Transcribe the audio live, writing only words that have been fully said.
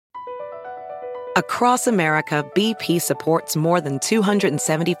Across America, BP supports more than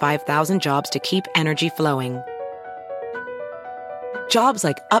 275,000 jobs to keep energy flowing. Jobs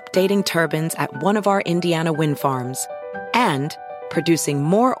like updating turbines at one of our Indiana wind farms and producing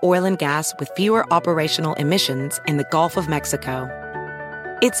more oil and gas with fewer operational emissions in the Gulf of Mexico.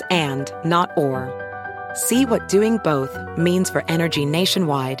 It's and, not or. See what doing both means for energy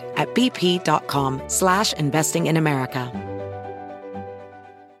nationwide at bp.com/investing in America.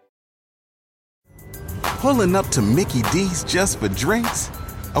 Pulling up to Mickey D's just for drinks?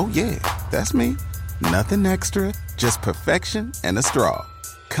 Oh yeah, that's me. Nothing extra, just perfection and a straw.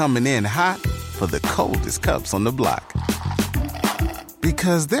 Coming in hot for the coldest cups on the block.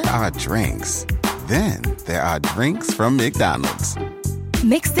 Because there are drinks. Then there are drinks from McDonald's.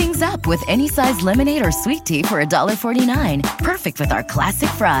 Mix things up with any size lemonade or sweet tea for $1.49. Perfect with our classic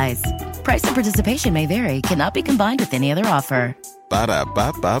fries. Price and participation may vary. Cannot be combined with any other offer.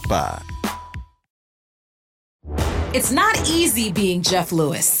 Ba-da-ba-ba-ba. It's not easy being Jeff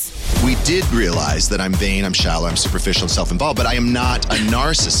Lewis. We did realize that I'm vain, I'm shallow, I'm superficial and self-involved, but I am not a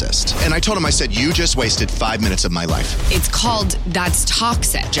narcissist. And I told him, I said, you just wasted 5 minutes of my life. It's called That's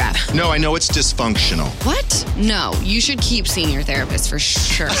Toxic, Jeff. No, I know it's dysfunctional. What? No, you should keep seeing your therapist for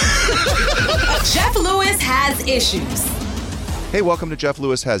sure. Jeff Lewis has issues. Hey, welcome to Jeff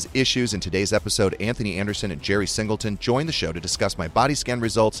Lewis Has Issues. In today's episode, Anthony Anderson and Jerry Singleton join the show to discuss my body scan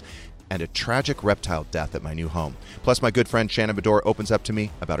results and a tragic reptile death at my new home. Plus, my good friend Shannon Bedore opens up to me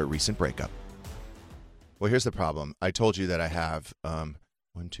about her recent breakup. Well, here's the problem. I told you that I have, I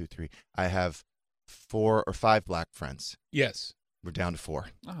have 4 or 5 black friends. Yes. We're down to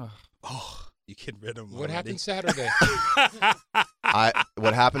 4. Oh, you get rid of them. What happened Saturday?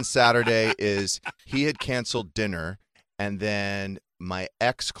 What happened Saturday is he had canceled dinner, and then my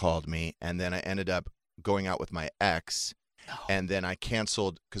ex called me, and then I ended up going out with my ex. And then I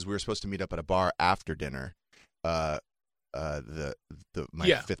canceled because we were supposed to meet up at a bar after dinner. My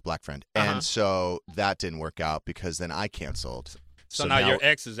 5th black friend, and so that didn't work out because then I canceled. So now your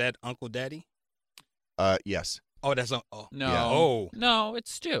ex is that Uncle Daddy? Yes. Oh, that's No, Yeah. no,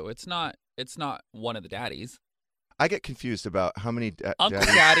 it's Stu. It's not one of the daddies. I get confused about how many Uncle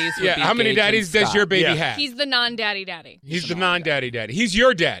daddies. daddies. Would be How many Gage daddies and does your Scott. baby have? He's the non-daddy daddy. He's the non-daddy daddy. He's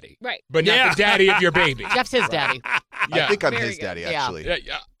your daddy, Right. but not the daddy of your baby. Jeff's his daddy. I think I'm Very his good. daddy, Yeah. actually.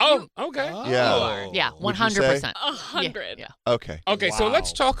 Yeah. Oh, okay. Yeah. Yeah, Would you say? 100%. 100. Yeah. Okay. Okay, so Wow.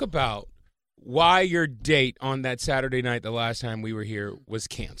 let's talk about why your date on that Saturday night, the last time we were here, was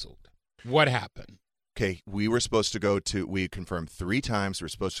canceled. What happened? Okay, we confirmed 3 times. We were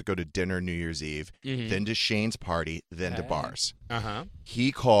supposed to go to dinner New Year's Eve, then to Shane's party, then to bars.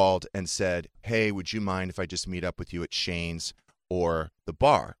 He called and said, hey, would you mind if I just meet up with you at Shane's or the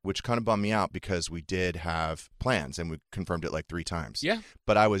bar, which kind of bummed me out because we did have plans and we confirmed it like 3 times. Yeah.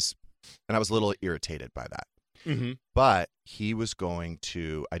 But I was a little irritated by that. But he was going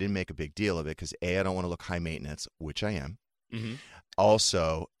to, I didn't make a big deal of it because I don't want to look high maintenance, which I am.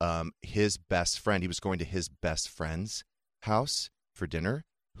 Also, his best friend, he was going to his best friend's house for dinner,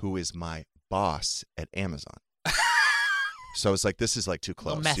 who is my boss at Amazon. So it's like, this is like too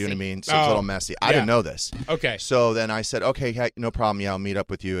close. You know what I mean? So it's a little messy. I didn't know this. Okay. So then I said, okay, hey, no problem. Yeah, I'll meet up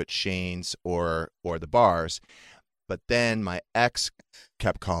with you at Shane's or the bars. But then my ex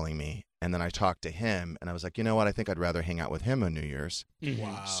kept calling me, and then I talked to him, and I was like, you know what? I think I'd rather hang out with him on New Year's.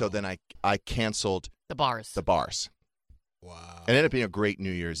 Wow. So then I canceled The bars. Wow. It ended up being a great New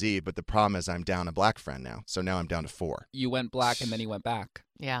Year's Eve, but the problem is I'm down a black friend now. So now I'm down to 4. You went black and then you went back.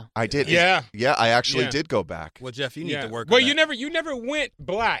 Yeah. I did. Yeah. Yeah, I actually did go back. Well, Jeff, you need to work Well, on you that. never went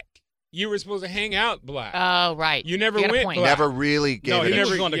black. You were supposed to hang out black. Oh, right. You never You got a went point. black. Never really gave No, it he a never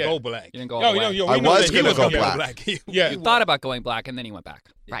was going to yeah. go black. You didn't go No, all the no, way. we I know was that he gonna go gonna black. Yeah. You thought about going black and then you went back.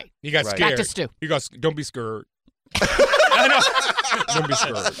 Right. He got Right. scared. Back to Stu. He goes, don't be scared. Don't be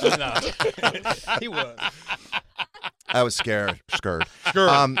scared. No. He was. I was scared. Scared.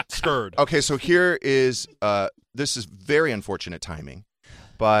 Okay, so here is, this is very unfortunate timing,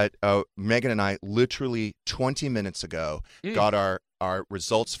 but Megan and I literally 20 minutes ago got our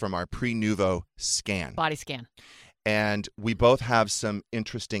results from our pre-Nuvo scan. Body scan. And we both have some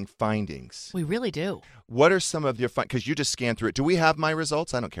interesting findings. We really do. What are some of your because you just scanned through it. Do we have my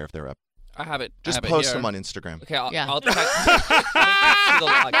results? I don't care if they're up. I have it. Just I have post it here. them on Instagram. Okay, I'll Yeah. check. The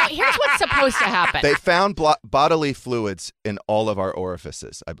log. Now, here's what's supposed to happen. They found bodily fluids in all of our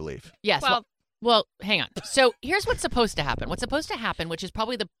orifices, I believe. Yes. Well, hang on. So here's what's supposed to happen. What's supposed to happen, which is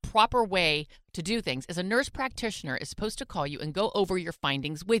probably the proper way to do things, is a nurse practitioner is supposed to call you and go over your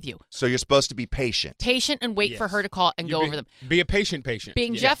findings with you. So you're supposed to be patient. Patient and wait for her to call and go over them. Be a patient.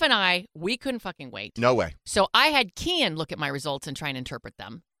 Being Jeff and I, we couldn't fucking wait. No way. So I had Kian look at my results and try and interpret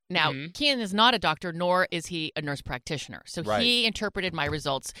them. Now, Kean is not a doctor, nor is he a nurse practitioner. So Right. he interpreted my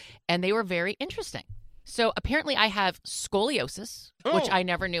results, and they were very interesting. So apparently I have scoliosis, which I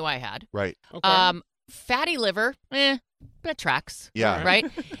never knew I had. Right. Fatty liver, that tracks. Yeah. Right?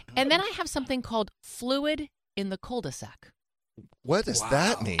 And then I have something called fluid in the cul-de-sac. What does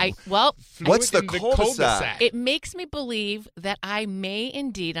that mean? What's the cul-de-sac? It makes me believe that I may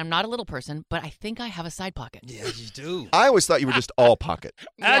indeed, I'm not a little person, but I think I have a side pocket. Yeah, you do. I always thought you were just all pocket.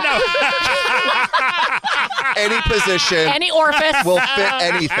 Any position. Any orifice. Will fit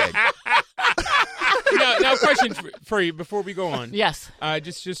anything. Now, question for you before we go on. Yes.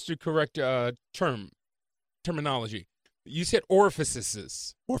 Just to correct terminology. You said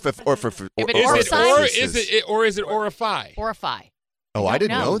orifices. If it's Is it orify? Orify. Oh, I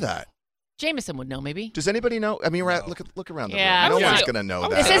didn't know that. Jameson would know, maybe. Does anybody know? I mean, look around the Yeah, room. No I'm one's not- going to know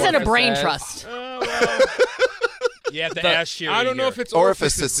This that. isn't a brain trust. You have to ask Sherry. I don't know if it's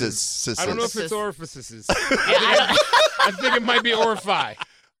orifices. I don't know if it's orifices. I think it might be orify.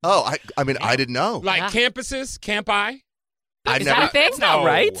 Oh, I mean, I didn't know. Like campuses, campi. Is that a thing? That's not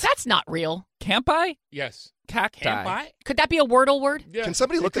right. That's not real. Campi? Yes. Cacti. Campi? Could that be a Wordle word? Yeah. Can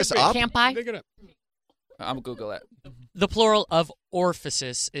somebody look It could this be. up? Campi? Look it up. I'm going to Google it. The plural of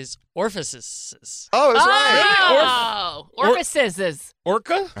orifices is orifices. Oh, that's right. Oh, orifices.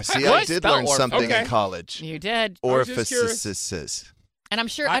 Orca? I see. I did learn something Okay. in college. You did. Orifices. And I'm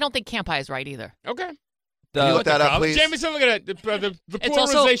sure, I don't think campi is right either. Okay. Can you look that up, please? Jameson, look at that. The It's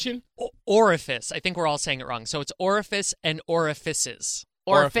also pluralization. orifice. I think we're all saying it wrong. So it's orifice and orifices.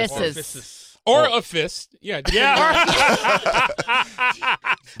 Orifices. Or a fist. Yeah.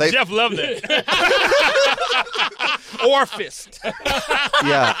 Jeff loved it. Or fist.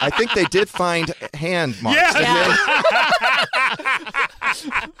 Yeah, I think they did find hand marks. Yeah.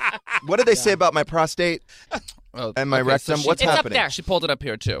 What did they say about my prostate and my rectum? So What's happening? She pulled it up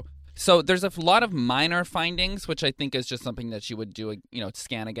here too. So there's a lot of minor findings, which I think is just something that she would do,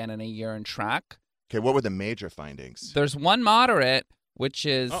 scan again in a year and track. Okay, what were the major findings? There's one moderate, which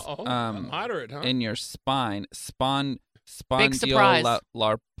is moderate, huh? in your spine, Big surprise.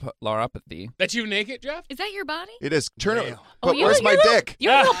 spondylolauropathy. That you naked, Jeff? Is that your body? It is. Turn it. Oh, But where's my dick?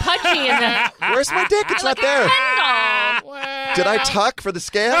 You're a little pudgy in that. Where's my dick? It's not there. Did I tuck for the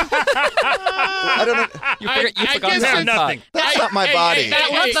scan? I don't know. You forgot guess to it's nothing. That's not my body. That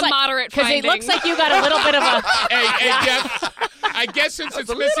was the moderate Because it finding. looks like you got a little bit of a. Hey, Jeff. I guess since it's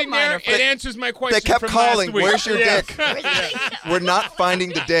a little missing there, minor, it answers my question. They kept from calling. Last week. Where's your Yeah. dick? We're not finding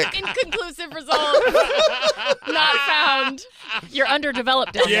the dick. Inconclusive results. Not found. You're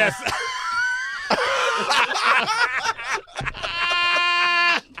underdeveloped down Yes.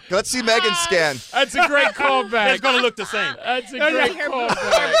 Let's see Megan's scan. That's a great callback. It's going to look the same. That's a great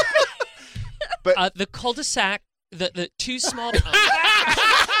callback. The cul-de-sac, the two small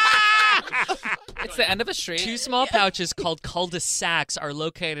It's the end of a street. two small pouches called cul-de-sacs are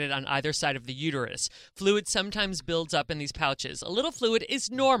located on either side of the uterus. Fluid sometimes builds up in these pouches. A little fluid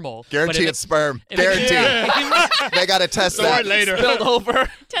is normal. Guarantee but it's sperm. if it- Guarantee. They got to test that. later. Spilled over.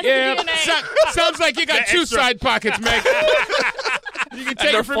 Yeah, sounds like you got two side pockets, Meg. You can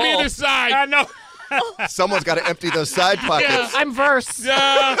take they're it from full. either side. I know. Someone's got to empty those side pockets. I'm verse.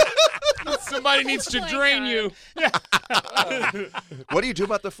 Somebody needs to drain you. What do you do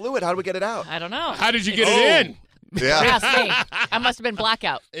about the fluid? How do we get it out? I don't know. How did you get it in? Yeah. Ask me. I must have been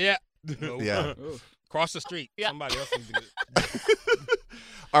blackout. Yeah. Yeah. Cross the street. Yeah. Somebody else needs to get it.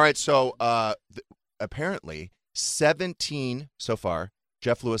 All right. So apparently 17 so far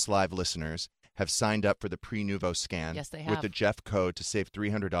Jeff Lewis Live listeners have signed up for the Prenuvo scan. Yes, they with have. the Jeff code to save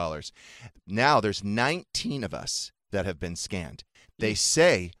 $300. Now there's 19 of us that have been scanned. They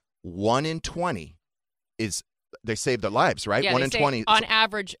say 1 in 20 they save their lives, right? Yeah, 1 they in say 20. On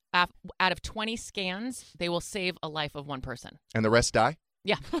average, out of 20 scans, they will save a life of one person. And the rest die?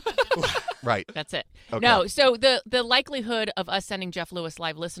 Yeah. Right. That's it. Okay. No, so the likelihood of us sending Jeff Lewis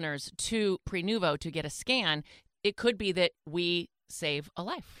Live listeners to Prenuvo to get a scan, it could be that we save a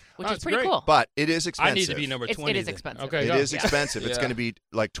life, which is That's pretty great. cool. But it is expensive. I need to be number 20. It is then. expensive. Okay. It is Yeah. expensive. It's Yeah. going to be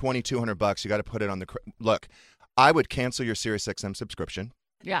like $2,200. You got to put it on the look. I would cancel your SiriusXM subscription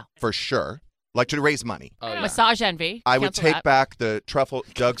Yeah. for sure. Like to raise money. Oh, yeah. Massage Envy. I would Cancel take that. back the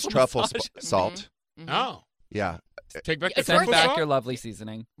Doug's truffle Massage. salt. Oh. Yeah. Take back the It's Send worth back it. your lovely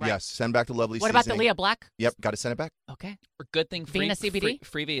seasoning. Right. Yes. Send back the lovely What about the seasoning. Leah Black? Yep. Got to send it back. Okay. Good thing Vena CBD?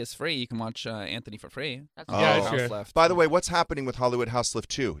 Freebie is free. You can watch Anthony for free. That's Oh. Yeah, House sure. left. By the way, what's happening with Hollywood House Lift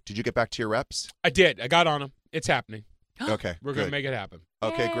 2? Did you get back to your reps? I did. I got on them. It's happening. Okay. We're good. going to make it happen.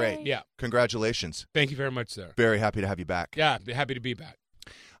 Okay, great. Yeah. Congratulations. Thank you very much, sir. Very happy to have you back. Yeah, happy to be back.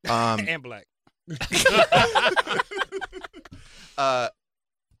 Um, And black.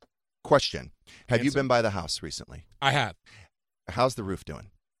 question. Have you Answer. been by the house recently? I have. How's the roof doing?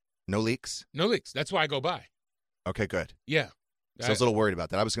 No leaks? No leaks. That's why I go by. Okay, good. Yeah. So I was a little worried about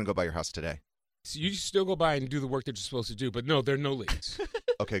that. I was going to go by your house today. So you still go by and do the work that you're supposed to do, but no, there are no leaks.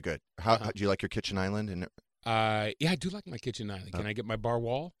 Okay, good. How do you like your kitchen island? And Yeah, I do like my kitchen island. Can I get my bar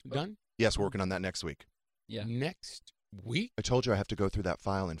wall done? yes, we're working on that next week. Yeah. Next week? I told you I have to go through that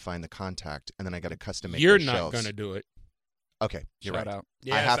file and find the contact, and then I got to custom make You're those not shelves. going to do it. Okay, you're Shout right. out.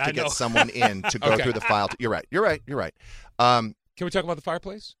 I have to I get know. someone in to go Okay. through the file. You're right. Can we talk about the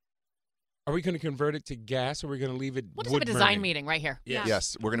fireplace? Are we going to convert it to gas, or are we going to leave it We'll just wood have a design burning? meeting right here. Yeah.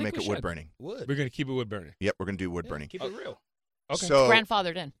 Yes, we're going to I think make it we wood should. burning. Wood. We're going to keep it wood burning. Yep, we're going to do wood burning. Keep it real. Okay. So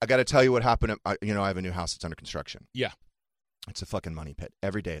Grandfathered in. I got to tell you what happened. I have a new house that's under construction. Yeah. It's a fucking money pit.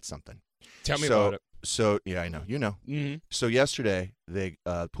 Every day it's something. Tell me So- about it. So yeah, I know. You know. Mm-hmm. So yesterday, the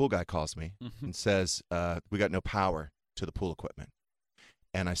pool guy calls me Mhm. and says, we got no power to the pool equipment.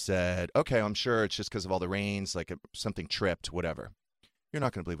 And I said, okay, I'm sure it's just because of all the rains, like something tripped, whatever. You're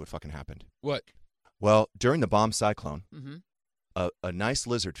not going to believe what fucking happened. What? Well, during the bomb cyclone, Mm-hmm. a nice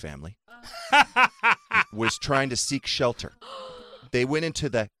lizard family was trying to seek shelter. They went into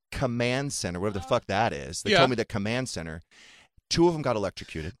the command center, whatever the fuck that is. They Yeah. told me the command center. 2 of them got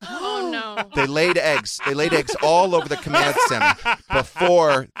electrocuted. Oh no. They laid eggs. They laid eggs all over the command center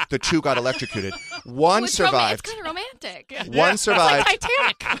before the 2 got electrocuted. One It's survived. kind of romantic. One survived. It's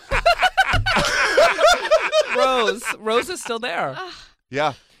like Titanic. Rose is still there.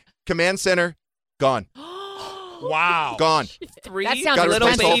 Yeah. Command center, gone. Wow. Gone. 3 That sounds Got to little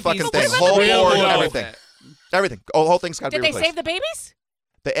replace the whole babies. fucking What thing. about Whole the board, babies? everything. Everything. Oh, the whole thing's got to Did be they replaced. save the babies?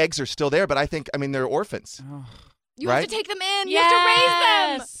 The eggs are still there, but I mean, they're orphans. You Right? have to take them in. You have to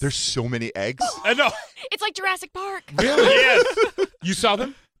raise them. There's so many eggs. I know. It's like Jurassic Park. Really? Yes. You saw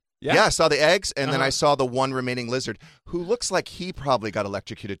them? Yeah, I saw the eggs, and then Uh-huh. I saw the one remaining lizard, who looks like he probably got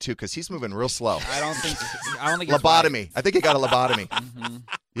electrocuted too, because he's moving real slow. I don't think he's Lobotomy. I think he got a lobotomy. Mhm.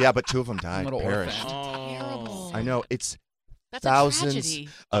 Yeah, but 2 of them died, Little perished. orphan. Terrible. I know. It's That's thousands a tragedy.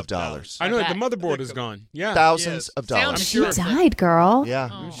 of dollars. I know bet. the motherboard is gone. Yeah. Thousands Yes. of Sounds dollars. I'm sure. died, girl. Yeah.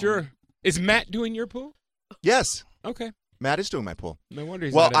 I'm sure. Is Matt doing your pool? Yes. Okay. Matt is doing my pool. No wonder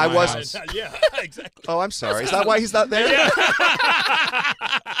he's Well, not in I my was- house. Yeah, exactly. Oh, I'm sorry. Is that why he's not there? Yeah.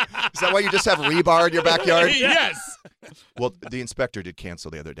 Is that why you just have rebar in your backyard? Yes. Well, the inspector did cancel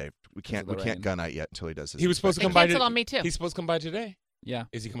the other day. We of can't the gunite rain. gun yet until he does his He was supposed to They come by. canceled on me, too. He's supposed to come by today. Yeah.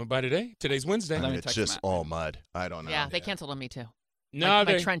 Is he coming by today? Today's Wednesday. I Let mean, me it's text just Matt. all mud. I don't know. Yeah, they canceled on me too. No, my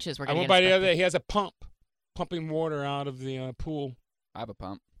they- trenches were I getting went by the other inspected. day. He has a pump, pumping water out of the pool. I have a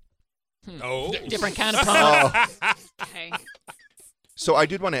pump. Oh. Different kind of pump. Oh. Okay. So I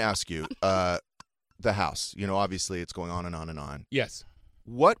did want to ask you, the house. You know, obviously it's going on and on and on. Yes.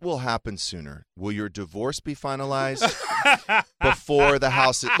 What will happen sooner? Will your divorce be finalized before the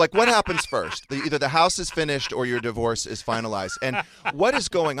house is, like, what happens first? Either the house is finished or your divorce is finalized. And what is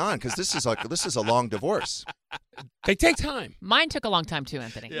going on? Because this is a long divorce. They take time. Mine took a long time too,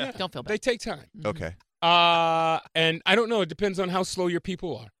 Anthony. Yeah. Don't feel bad. They take time. Okay. And I don't know. It depends on how slow your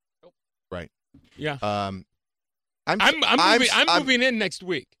people are. Right. Yeah. I'm moving in next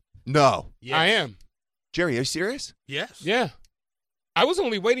week. No. Yes. I am. Jerry, are you serious? Yes. Yeah. I was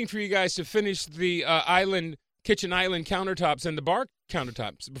only waiting for you guys to finish the kitchen island countertops and the bar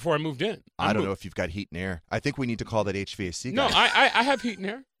countertops before I moved in. I don't know if you've got heat and air. I think we need to call that HVAC guy. No, I have heat and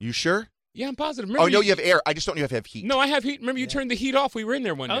air. You sure? Yeah, I'm positive. Oh, Remember no, you have air. I just don't know if you have heat. No, I have heat. Remember, you turned the heat off. We were in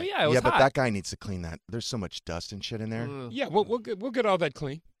there one day. Oh yeah, it was Yeah, but hot. that guy needs to clean that. There's so much dust and shit in there. Yeah, we'll get all that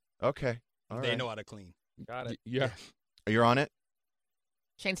clean. Okay. All They right. know how to clean. Got it. Yeah. You're on it?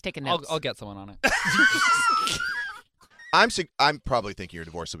 Shane's taking I'll notes. get someone on it. I'm probably thinking your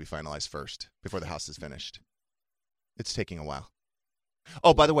divorce will be finalized first before the house is finished. It's taking a while.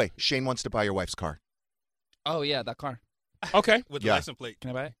 Oh, by the way, Shane wants to buy your wife's car. Oh yeah, that car. Okay. With the Yeah. license plate. Can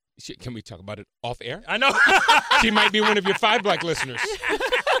I buy it? Can we talk about it off air? I know. She might be one of your 5 Black listeners.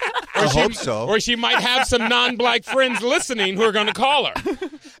 I hope so. Or she might have some non-Black friends listening who are going to call her.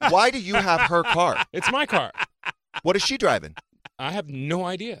 Why do you have her car? It's my car. What is she driving? I have no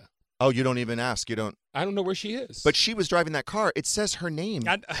idea. Oh, you don't even ask. You don't. I don't know where she is. But she was driving that car. It says her name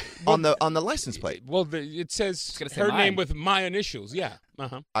on the license plate. Well, it says gonna say her mine. name with my initials. Yeah.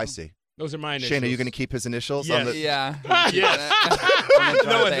 Uh-huh. I see. Those are my initials. Shane, are you going to keep his initials on the? Yeah. Yes.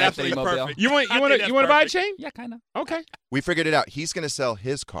 No, it's absolutely perfect. You want I think that's to buy it, perfect. Shane? Yeah, kind of. Okay. We figured it out. He's going to sell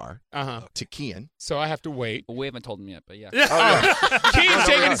his car Uh-huh. to Kian. So I have to wait. We haven't told him yet, but yeah. Keane's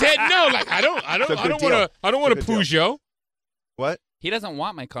shaking his head no, like I don't It's a good want deal. to It's a good deal. Peugeot. What? He doesn't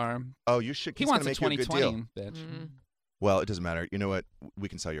want my car. Oh, you should. He he's wants gonna a make you a good deal. 2020, bitch. Well, it doesn't matter. You know what? We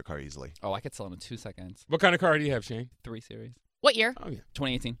can sell your car easily. Oh, I could sell him in 2 seconds. What kind of car do you have, Shane? 3 Series. What year? Oh yeah.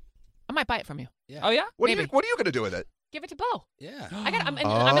 2018. I might buy it from you. Oh yeah. What are Maybe. you going to do with it? Give it to Bo. Yeah. I'm Is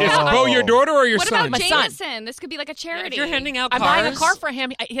Bo your daughter or your What son? about My son. Jameson? This could be like a charity. If you're handing out I'm cars. buying a car for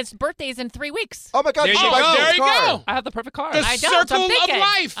him. His birthday's in 3 weeks. Oh my God! There you you should buy go. Joe's There you car. go. I have the perfect car. The I don't. circle I'm of thinking.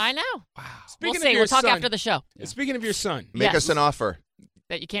 life. I know. Speaking We'll of see. your We'll talk son, after the show. Speaking of your son, Make Yes. us an offer.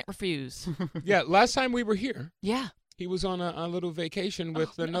 That you can't refuse. yeah, last time we were here, Yeah. he was on a little vacation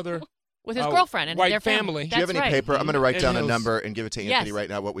with another With his girlfriend and white their family. Do you have That's any right. paper? I'm going to write And down a he'll- number and give it to Anthony Yes. right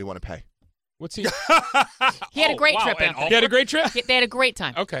now what we want to pay. What's he? He had a great trip, Anthony. He had a great trip. They had a great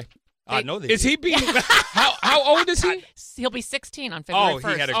time. Okay. I know this. Is he being? how old is he? He'll be 16 on February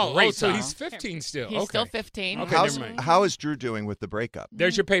 1st. he had a great so time. he's 15 still. He's okay. still 15. Okay, How's, never mind. how is Drew doing with the breakup?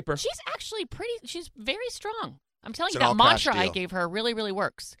 There's your paper. She's actually she's very strong. I'm telling It's you, an that all-cash mantra I deal. gave her really, really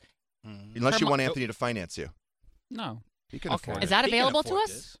works. Unless you Her want mo- Anthony to finance you. No. He can Okay. afford Is it. that He can available to afford us?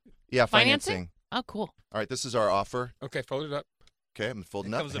 this. Yeah, Financing? financing. Oh, cool. All right, this is our offer. Okay, fold it up. Okay, I'm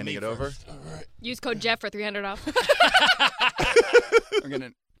folding It up, comes to handing me it over. first. Use code Jeff for $300 off. We're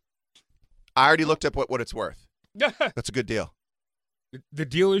gonna. I already looked up what it's worth. That's a good deal. The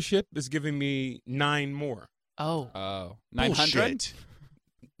dealership is giving me 9 more. Oh. 900. Bullshit.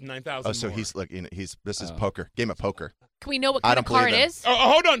 9,000. Oh, so more. he's like, this is Oh. poker, game of poker. Can we know what I kind don't of car it believe him. is? Oh,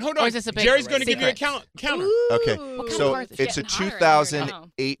 hold on. Or is this a big Jerry's going to give you a secret? counter. Okay, What kind so of car is it's a getting hotter every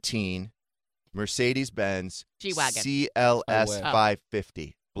day? 2018 Mercedes-Benz G-Wagon. CLS Oh.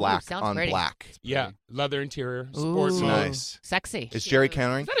 550, black sounds on pretty. black. Yeah, leather interior, Ooh. sports mode. Nice. Sexy. Is Jerry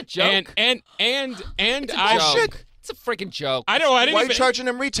countering? Is that a joke? And It's a I joke. It's a freaking joke. I know. I didn't Why are even you charging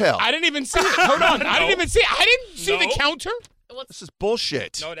him retail? I didn't even see it. Hold on. I didn't even see it. I didn't see the No. counter. This is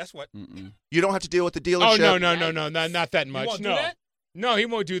bullshit. No, that's what. You don't have to deal with the Oh dealership. no, not that much. won't do No, that? no, he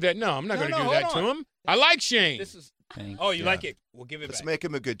won't do that. No, I'm not No, going to no, do that hold to on. him. I like Shane. This is. Thanks. Oh, you Yeah. like it? We'll give it Let's back. make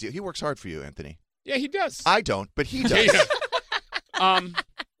him a good deal. He works hard for you, Anthony. Yeah, he does. I don't, but he does. Yeah.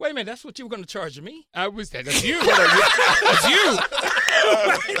 Wait a minute. That's what you were going to charge me? That's you. That's you.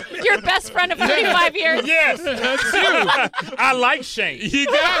 Your best friend of 35 years. Yes, that's you. I like Shane. You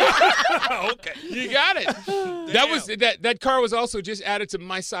got it. Okay. You got it. That car was also just added to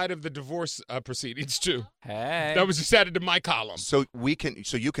my side of the divorce proceedings too. Hey. That was just added to my column. So you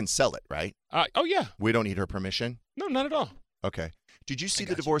can sell it, right? Oh yeah. We don't need her permission. No, not at all. Okay. Did you see the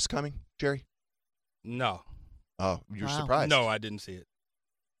got you. divorce coming, Jerry? No. Oh, you're Wow. surprised. No, I didn't see it.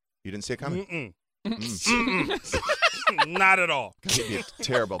 You didn't see it coming? Not at all. He'd be a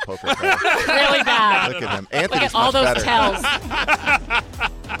terrible poker player. Really bad. Look at him. Look Anthony's at all much those better. tells.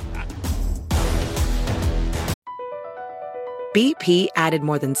 BP added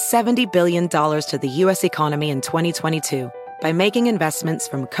more than $70 billion to the U.S. economy in 2022 by making investments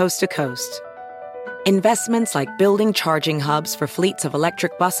from coast to coast. Investments like building charging hubs for fleets of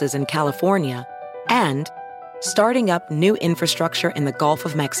electric buses in California and starting up new infrastructure in the Gulf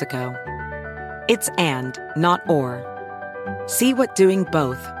of Mexico. It's and, not or. See what doing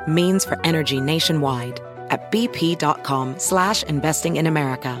both means for energy nationwide at bp.com/investing in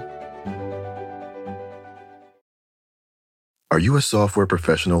America. Are you a software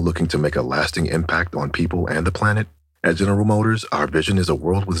professional looking to make a lasting impact on people and the planet? At General Motors, our vision is a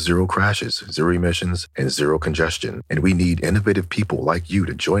world with zero crashes, zero emissions, and zero congestion. And we need innovative people like you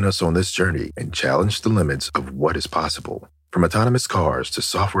to join us on this journey and challenge the limits of what is possible. From autonomous cars to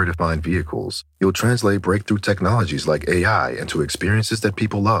software-defined vehicles, you'll translate breakthrough technologies like AI into experiences that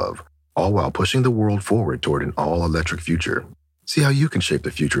people love, all while pushing the world forward toward an all-electric future. See how you can shape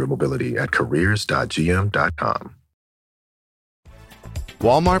the future of mobility at careers.gm.com.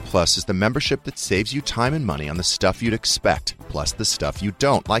 Walmart Plus is the membership that saves you time and money on the stuff you'd expect, plus the stuff you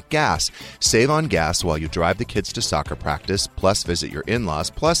don't, like gas. Save on gas while you drive the kids to soccer practice, plus visit your in-laws,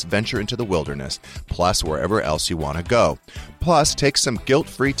 plus venture into the wilderness, plus wherever else you want to go. Plus, take some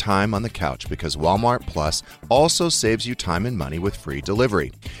guilt-free time on the couch because Walmart Plus also saves you time and money with free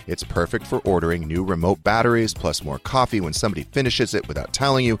delivery. It's perfect for ordering new remote batteries, plus more coffee when somebody finishes it without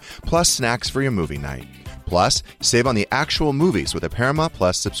telling you, plus snacks for your movie night. Plus, save on the actual movies with a Paramount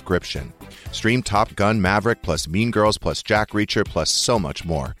Plus subscription. Stream Top Gun Maverick plus Mean Girls plus Jack Reacher plus so much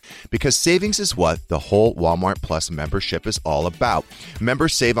more. Because savings is what the whole Walmart Plus membership is all about.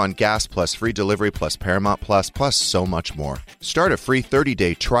 Members save on gas plus free delivery plus Paramount Plus plus so much more. Start a free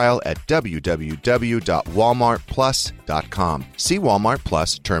 30-day trial at www.walmartplus.com. See Walmart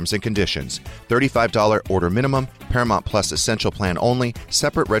Plus terms and conditions. $35 order minimum, Paramount Plus Essential Plan only,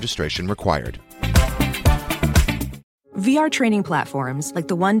 separate registration required. VR training platforms, like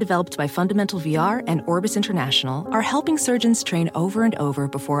the one developed by Fundamental VR and Orbis International, are helping surgeons train over and over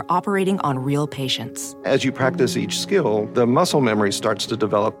before operating on real patients. As you practice each skill, the muscle memory starts to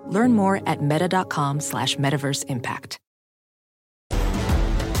develop. Learn more at meta.com/metaverse impact.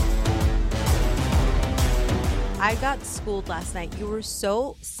 I got schooled last night. You were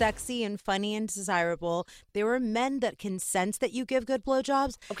so sexy and funny and desirable. There were men that can sense that you give good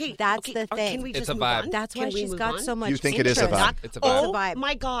blowjobs. Okay, that's okay, the thing. Can we just It's a move vibe. on? That's why Can we she's move got on? so much You think it is a interest. vibe? It's a vibe. Oh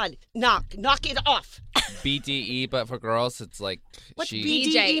my God! Knock it off. BDE, but for girls, it's like What's she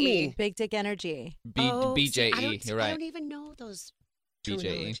BDE mean? Big dick energy. BJE. See, You're right. I don't even know those. BJE.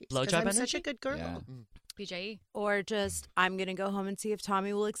 terminologies, 'cause Blowjob I'm energy? such a good girl. Yeah. BJE. Or just, I'm going to go home and see if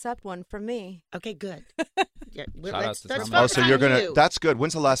Tommy will accept one from me. Okay, good. Yeah, Shout out let's to let's Tommy. focus so on you're gonna. you. That's good.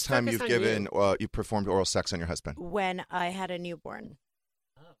 When's the last time Focus you've on given? you. You performed oral sex on your husband? When I had a newborn.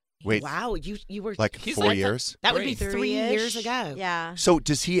 Wait. Wow, you were Like 4 years? That would be 3 3-ish. years ago. Yeah. So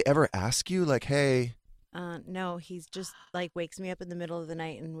does he ever ask you like, hey? No, he's just like wakes me up in the middle of the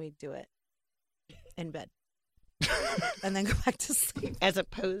night and we do it in bed. And then go back to sleep. As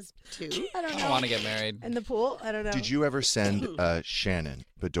opposed to I don't I know. don't want to get married. In the pool? I don't know. Did you ever send Shannon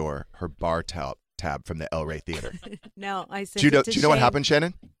Bedore her bar tab from the El Rey Theater? No, I sent Do you know? it to Do you know what Shane. happened,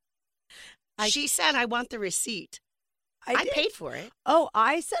 Shannon? she said, "I want the receipt." I did. paid for it. Oh,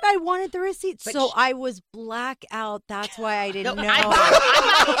 I said I wanted the receipt, But so sh- I was blackout. That's why I didn't know.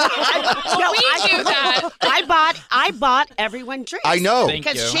 I bought everyone drinks. I know. Thank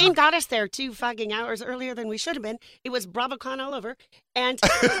because you. Shane got us there 2 fucking hours earlier than we should have been. It was BravoCon all over, and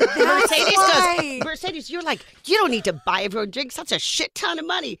why. Mercedes, you're like, you don't need to buy everyone drinks. That's a shit ton of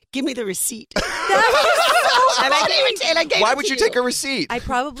money. Give me the receipt. That is so And I gave it to, and I gave Why it would to you take a receipt? I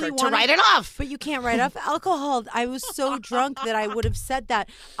probably to wanted write it off. But you can't write off alcohol. I was so drunk that I would have said that.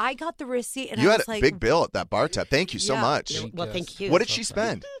 I got the receipt and You I had was a like, big bill at that bar tab. Thank you so Yeah. much. Well, thank you. What did she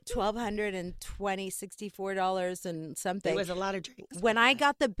spend? $1,264 and something. It was a lot of drinks. When I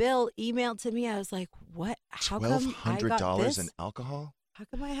got the bill emailed to me, I was like, "What? How come I got $1,200 this? in alcohol? How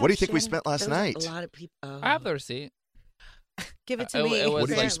come I have?" What do you think we Shannon- spent last There was night? A lot of people. Oh. I have the receipt. Give it to It- me. it was What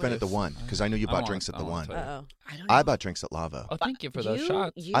did you like- spend at the one? Because I know you I bought don't drinks at wanna- the I one. don't wanna tell you. I don't I know. bought drinks at Lavo. Oh, thank you for those You-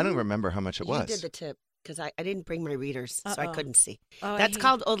 shots. you- I don't remember how much it You was. did the tip because I didn't bring my readers, so I Uh-oh. couldn't see. Oh, I That's hate-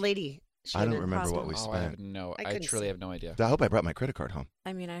 called Old Lady. I don't Shannon. remember what we Oh, I have spent. no. I I couldn't truly see. have no idea. I hope I brought my credit card home.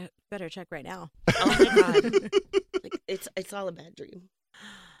 I mean, I better check right now. Oh my god! Like, it's all a bad dream.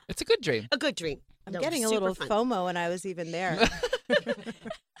 It's a good dream. A good dream. I'm No, getting a super little fun. FOMO when I was even there.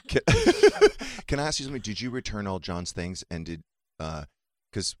 Can I ask you something? Did you return all John's things? And did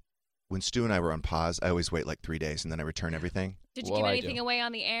because when Stu and I were on pause, I always wait like 3 days and then I return everything. Did you Well, give I anything do. away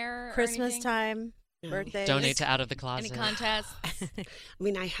on the air? or Christmas anything? time, No. birthdays. Donate to Out of the Closet. Any contests? I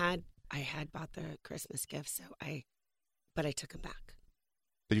mean, I had bought the Christmas gifts, but I took them back.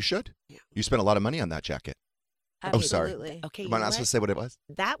 But you should. Yeah. You spent a lot of money on that jacket. Oh, sorry. Absolutely. Okay, Am I not supposed to say what it was?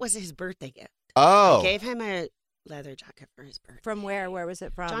 That was his birthday gift. Oh. I gave him a leather jacket for his birthday. From where? Where was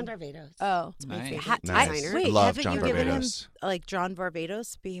it from? John Barbados. Oh, It's my Nice. favorite Nice. designer. Wait, I love haven't John you given him Barbados. like John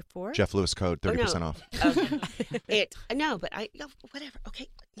Barbados before? Jeff Lewis code, 30% off. Okay. No, but whatever. Okay.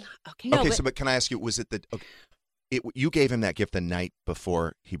 Okay. Okay, but can I ask you, was it you gave him that gift the night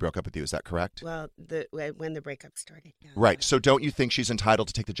before he broke up with you, is that correct? Well, when the breakup started. Yeah. Right. So don't you think she's entitled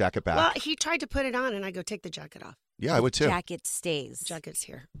to take the jacket back? Well, he tried to put it on, and I go, take the jacket off. Yeah, I would too. Jacket stays. Jacket's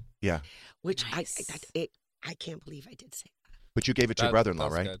here. Yeah. Which I can't believe I did say that. But you gave it to your brother-in-law,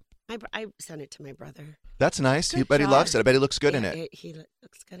 that's right? good. I sent it to my brother. That's nice. Good But he job. loves it. I bet he looks good in Yeah, it. He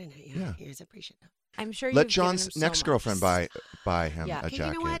looks good in it. Yeah. Yeah. He is appreciative. I'm sure. Let you've given John's him so next much. girlfriend buy him Yeah. a Okay,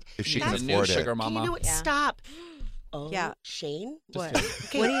 jacket you know what? if she That's can the afford new it. sugar Okay, mama. you know what? Yeah. Stop. Oh, Yeah. Shane. What?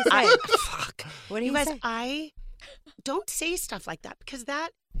 Okay, What do you say? Fuck. What do You you guys, say? I don't say stuff like that because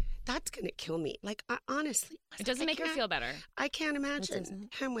that's gonna kill me. Like, honestly, It doesn't make her feel better. I can't imagine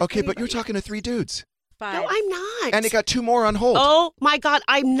him with Okay, but you're anybody. talking to 3 dudes. No, I'm not. And they got 2 more on hold. Oh my God,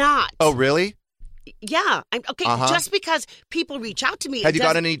 I'm not. Oh, really? Yeah. I'm okay. Uh-huh. Just because people reach out to me. Have you got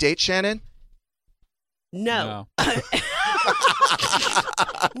doesn't- any dates, Shannon? No.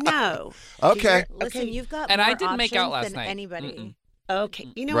 No. Okay. Listen, you've got And more I didn't make out options last than night. anybody. Okay.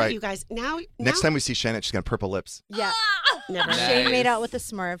 You know Right. what, you guys? Now Next time we see Shannon, she's got purple lips. Yeah. Never. Shane Nice. made out with a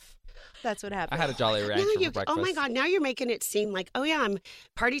Smurf. That's what I happened. had a Jolly Now Rancher you, for breakfast. oh my God! Now you're making it seem like, oh yeah, I'm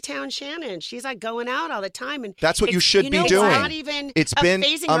Party Town Shannon. She's like going out all the time, and That's what you it's- should you be know doing. what? It's not even. It's been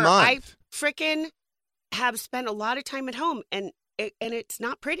phasing a her. I month. frickin' have spent a lot of time at home, and it's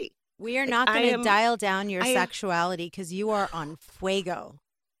not pretty. We are not I going to am- dial down your I am- sexuality because you are on fuego,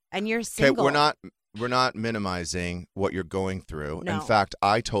 and you're Okay, single. we're not minimizing what you're going through. No. In fact,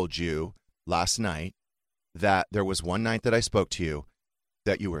 I told you last night that there was one night that I spoke to you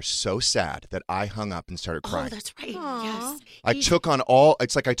that you were so sad that I hung up and started crying. Oh, that's right. Aw. Yes. I took on all.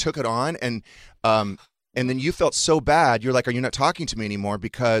 It's like I took it on, and then you felt so bad. You're like, "Are you not talking to me anymore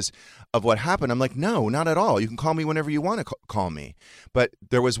because of what happened?" I'm like, "No, not at all. You can call me whenever you want to call me." But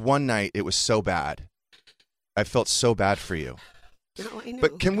there was one night it was so bad I felt so bad for you. No, I know.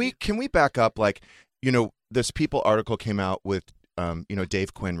 But can we back up? Like, this People article came out with,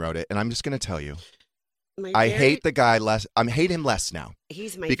 Dave Quinn wrote it, and I'm just going to tell you, I hate the guy less. I hate him less now.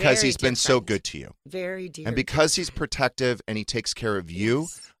 He's my because very he's been dear so friend. good to you. Very dear. And because he's protective and he takes care of you,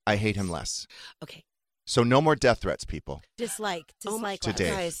 I hate him less. Okay. So no more death threats, people. Dislike To less.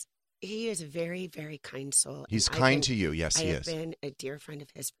 Dave. Guys, he is a very, very kind soul. He's and kind to you. Yes, I he have is. been a dear friend of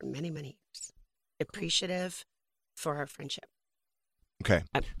his for many, many years. Appreciative for our friendship. Okay.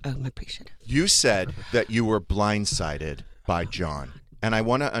 I'm appreciative. You said that you were blindsided by John, and I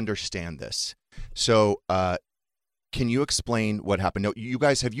want to understand this. So, can you explain what happened? No, you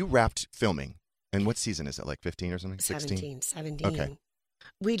guys, have you wrapped filming? And what season is it? Like 15 or something? 16? 17. Okay.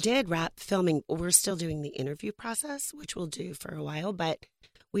 We did wrap filming. We're still doing the interview process, which we'll do for a while, but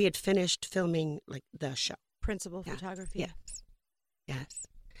we had finished filming like the show. Principal photography. Yes.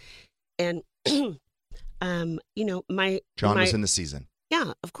 And, John was in the season.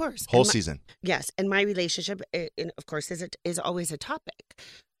 Yeah, of course. Whole And season. Yes. And my relationship, of course, is always a topic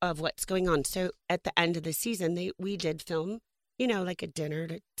of what's going on. So at the end of the season, we did film, like a dinner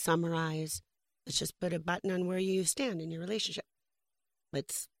to summarize. Let's just put a button on where you stand in your relationship.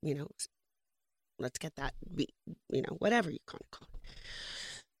 Let's get that, whatever you kind of call it.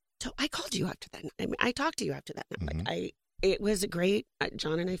 So I called you after that. I mean, I talked to you after that. Mm-hmm. Like it was great.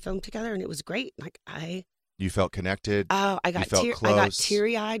 John and I filmed together, and it was great. Like You felt connected. Oh, I got close. I got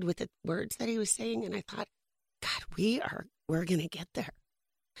teary-eyed with the words that he was saying, and I thought, God, we're gonna get there.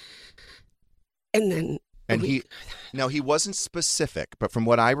 And then, he wasn't specific, but from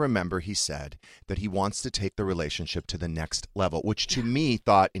what I remember, he said that he wants to take the relationship to the next level, which to me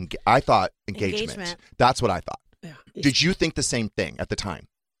I thought engagement. That's what I thought. Yeah. Did you think the same thing at the time?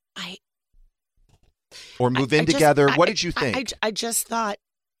 Or move I in just- together? What did you think? I just thought,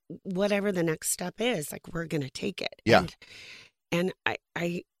 whatever the next step is, like we're gonna take it. Yeah. And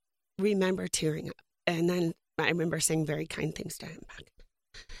I remember tearing up, and then I remember saying very kind things to him back.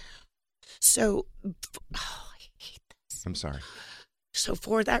 So, I hate this. I'm sorry. So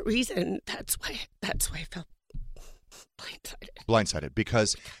for that reason, that's why I felt blindsided. Blindsided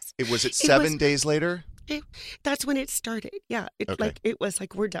because it was It 7 was- days later. That's when it started. Yeah, Okay. it was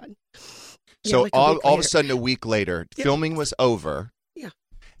like we're done. Yeah, So like a all week of a later. sudden, a week later, Yeah. filming was over. Yeah.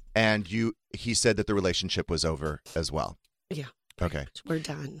 And he said that the relationship was over as well. Yeah. Okay. We're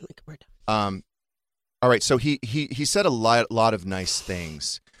done. Like we're done. All right. So he said a lot of nice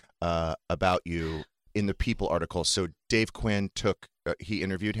things about you in the People article. So Dave Quinn he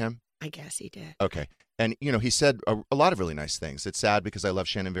interviewed him. I guess he did. Okay. And, he said a lot of really nice things. It's sad because I love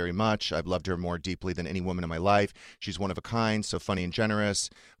Shannon very much. I've loved her more deeply than any woman in my life. She's one of a kind, so funny and generous,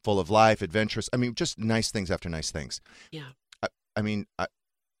 full of life, adventurous. I mean, just nice things after nice things. Yeah.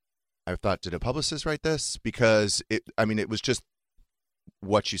 I thought, did a publicist write this? Because, it was just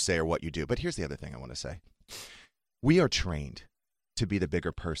what you say or what you do. But here's the other thing I want to say. We are trained to be the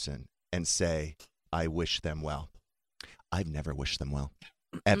bigger person and say, I wish them well. I've never wished them well,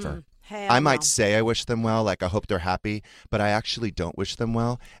 ever. I might say I wish them well, like I hope they're happy, but I actually don't wish them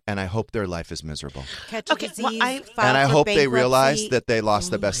well, and I hope their life is miserable. Catch a disease, file And I for hope they bankruptcy. realize that they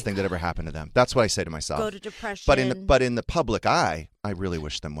lost the best thing that ever happened to them. That's what I say to myself. Go to depression. But in the public eye, I really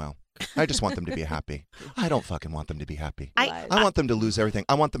wish them well. I just want them to be happy. I don't fucking want them to be happy. I want them to lose everything.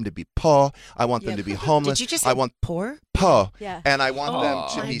 I want them to be poor. I want them to be homeless. Did you just I say want poor? Poor. Yeah. And I want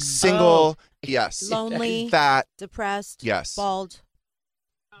them to be single. Yes. Lonely. Fat. Depressed. Yes. Bald.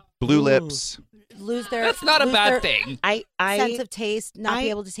 Blue lips. Lose their. That's not a lose bad their thing. sense of taste. Not be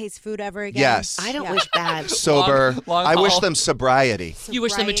able to taste food ever again. Yes. I don't wish bad. Sober. Long I wish haul. them sobriety. You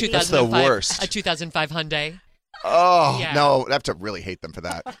wish them a That's the 2005, worst. a 2005 Hyundai. Oh, Yeah. no. I have to really hate them for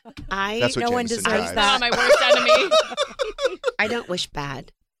that. That's what no one Jameson deserves drives. that. My worst enemy. I don't wish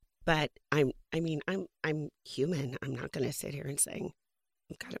bad, but I'm human. I'm not going to sit here and say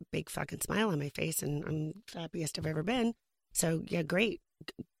I've got a big fucking smile on my face and I'm the happiest I've ever been. So yeah, great.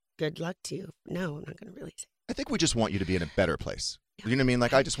 Good luck to you. No, I'm not going to really say. I think we just want you to be in a better place. You know what I mean?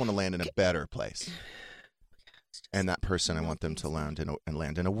 Like, I just want to land in a better place. And that person, I want them to land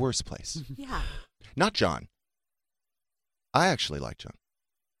in a worse place. Yeah. Not John. I actually like John.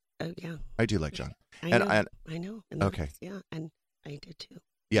 Oh yeah. I do like John. I know. And Okay. Yeah, and I did too.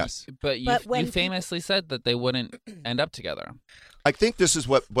 Yes. But you famously said that they wouldn't end up together. I think this is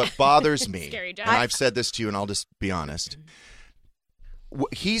what bothers me. Scary, Jack. And I've said this to you, and I'll just be honest.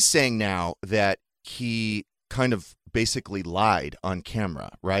 He's saying now that he kind of basically lied on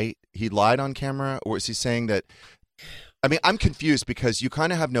camera, right? He lied on camera, or is he saying that? I mean, I'm confused because you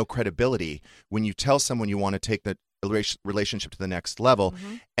kind of have no credibility when you tell someone you want to take the relationship to the next level,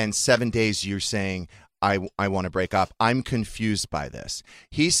 and 7 days you're saying, I want to break up. I'm confused by this.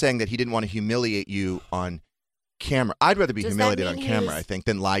 He's saying that he didn't want to humiliate you on camera. I'd rather be Does that humiliated on mean camera, he's- I think,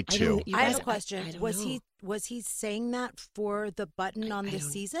 than lied to. I have a question. Was he saying that for the button on the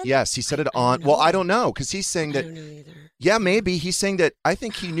season? Yes, he said it on. Well, I don't know because he's saying that. Yeah, maybe he's saying that. I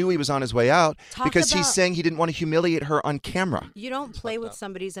think he knew he was on his way out Talk because he's about- saying he didn't want to humiliate her on camera. You don't play with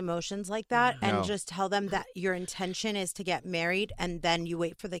somebody's emotions like that and No. just tell them that your intention is to get married and then you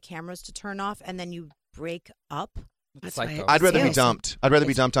wait for the cameras to turn off and then you break up. That's psycho. I'd rather be dumped. I'd rather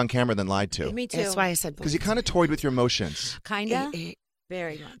be dumped on camera than lied to. Me too. That's why I said Because you kind of toyed with your emotions. Kinda?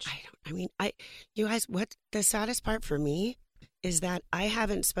 Very much. You guys, what the saddest part for me is that I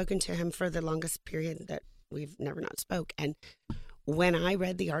haven't spoken to him for the longest period that we've never not spoke. And when I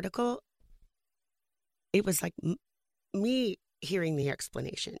read the article, it was like me hearing the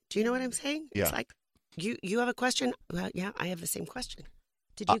explanation. Do you know what I'm saying? Yeah. It's like, you have a question? Well, yeah, I have the same question.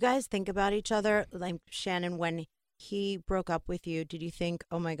 Did you guys think about each other? Like, Shannon, when he broke up with you, did you think,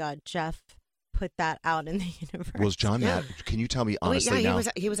 oh my God, Jeff put that out in the universe? Was John mad? Can you tell me honestly yeah, now?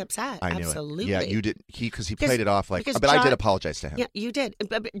 he was upset. I knew Absolutely. it. Yeah, you did. Because he played it off like. because But I did John- apologize to him. Yeah, you did.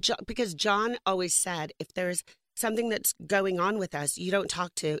 Because John always said, if there's something that's going on with us, you don't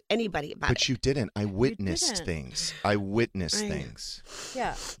talk to anybody about But it. you didn't. I witnessed didn't. things. I witnessed I know. things.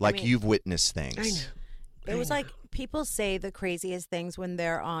 Yeah. Like I mean, you've witnessed things. I know. It was like people say the craziest things when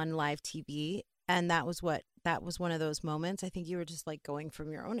they're on live TV. And that was one of those moments. I think you were just like going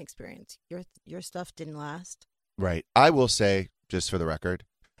from your own experience. Your stuff didn't last. Right. I will say, just for the record,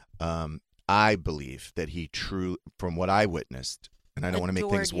 I believe that he from what I witnessed, and I don't want to make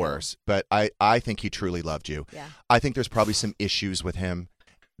Adored things you. worse, but I think he truly loved you. Yeah. I think there's probably some issues with him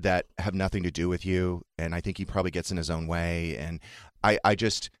that have nothing to do with you, and I think he probably gets in his own way. And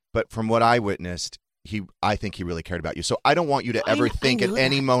but from what I witnessed, I think he really cared about you. So I don't want you to ever think at know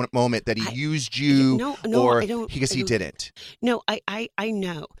any that. moment that he used you, No, or I don't. because he didn't. No, I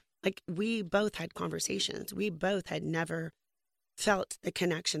know. Like, we both had conversations. We both had never felt the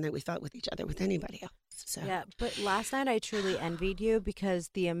connection that we felt with each other with anybody else. So. Yeah, but last night I truly envied you because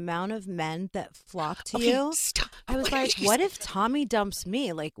the amount of men that flocked to Okay, you. stop. I was like, what if Tommy dumps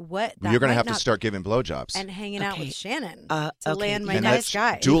me? Like, what? that You're going to might have to not- start giving blowjobs. and hanging out Okay. with Shannon Okay. to land my And nice that's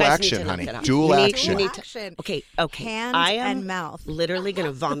guy. dual You guys action, need to honey. look it up. Dual You need- action. you need to- Action. Okay. Hand I am and mouth. literally going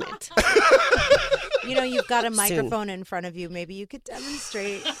to vomit. You know, you've got a Soon. microphone in front of you. Maybe you could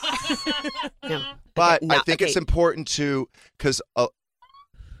demonstrate. No. But No, I think it's okay. important to, because,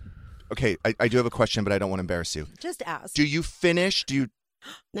 okay, I do have a question, but I don't want to embarrass you. Just ask. Do you finish? Do you?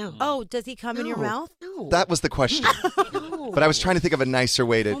 No. Oh, does he come in your No. mouth? No. That was the question. No. But I was trying to think of a nicer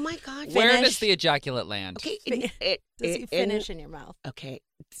way to. Oh my God. Where Finish. does the ejaculate land? Okay. Does he finish in your mouth? Okay.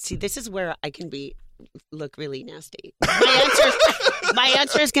 See, this is where I can look really nasty. My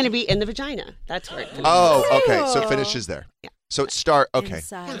answer is going to be in the vagina. That's where it finishes. Oh, okay. So Ew. it finishes there. Yeah. So start. Okay.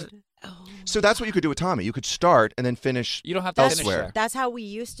 Inside. Oh. So that's what you could do with Tommy. You could start and then finish. You don't have to That's, finish elsewhere. there. that's how we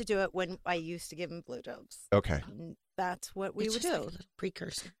used to do it when I used to give him blowjobs. Okay. That's what we It's would just do. like a little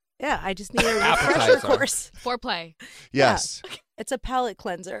precursor. Yeah, I just need a refresher Appetizer. course. Foreplay. Yes. It's a palate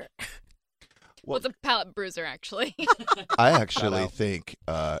cleanser. Well, it's a palate bruiser, actually. I actually think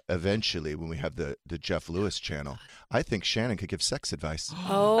eventually when we have the Jeff Lewis channel, I think Shannon could give sex advice.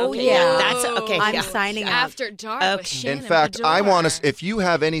 Oh, Okay, yeah. that's okay. I'm yeah. signing up. After dark with Okay. Shannon In fact, Bedore. I want to. If you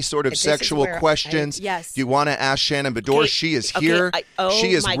have any sort of This is sexual where questions, Yes. you want to ask Shannon Bedore, Okay, she is okay, here. oh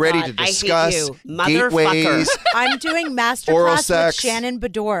she is my ready God, to I hate discuss you, motherfucker. gateways. I'm doing Oral masterclass with sex. Shannon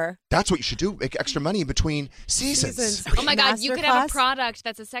Bedore. That's what you should do. Make extra money in between seasons. Oh my God, you could have a Masterclass? product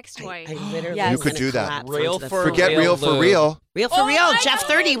that's a sex toy. I literally Yes. You was could gonna do that. collapse Real onto the for floor. Forget real for lube. real. Real for Oh, real. I Jeff know.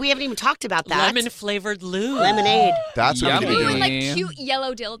 30. We haven't even talked about that. Lemon flavored lube. Lemonade. That's what Yummy. you Ooh, do. like cute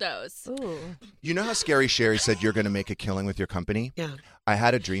yellow dildos. Ooh. You know how Scary Sherry said you're going to make a killing with your company? Yeah. I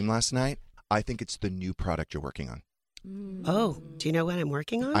had a dream last night. I think it's the new product you're working on. Oh, do you know what I'm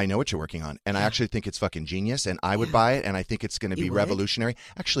working on? I know what you're working on, and I actually think it's fucking genius, and I would buy it, and I think it's going to be You would? revolutionary.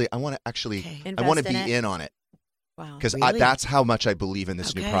 Actually, I want to Okay. I want to Invest in be it? in on it Wow. because Really? that's how much I believe in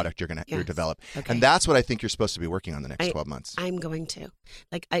this new Okay. product you're Yes. develop, Okay. and that's what I think you're supposed to be working on the next 12 months. I'm going to.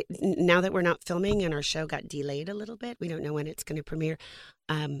 Like, now that we're not filming and our show got delayed a little bit, we don't know when it's going to premiere.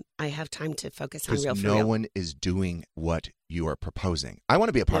 I have time to focus on Because real for no real. one is doing what you are proposing. I want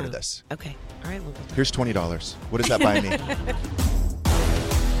to be a part of No. this. Okay. All right. We'll go. Here's $20. What does that buy me?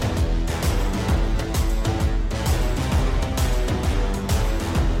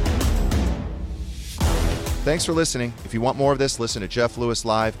 Thanks for listening. If you want more of this, listen to Jeff Lewis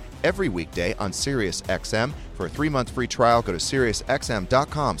Live every weekday on SiriusXM. For a 3-month free trial, go to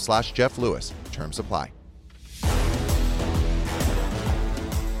SiriusXM.com/Jeff Lewis. Terms apply.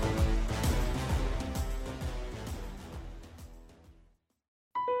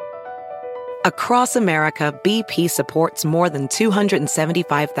 Across America, BP supports more than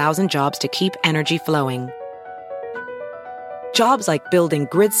 275,000 jobs to keep energy flowing. Jobs like building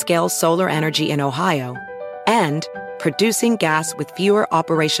grid-scale solar energy in Ohio and producing gas with fewer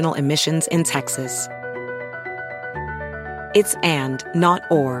operational emissions in Texas. It's and, not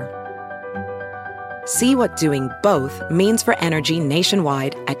or. See what doing both means for energy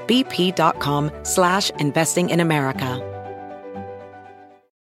nationwide at bp.com/investing in America.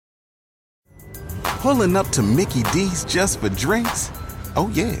 Pulling up to Mickey D's just for drinks?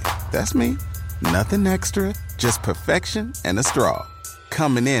 Oh yeah, that's me. Nothing extra, just perfection and a straw.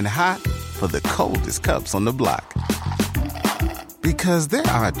 Coming in hot for the coldest cups on the block. Because there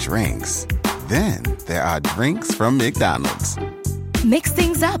are drinks. Then there are drinks from McDonald's. Mix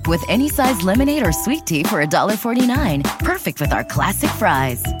things up with any size lemonade or sweet tea for $1.49. Perfect with our classic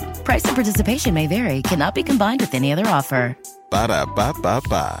fries. Price and participation may vary. Cannot be combined with any other offer.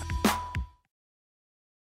 Ba-da-ba-ba-ba.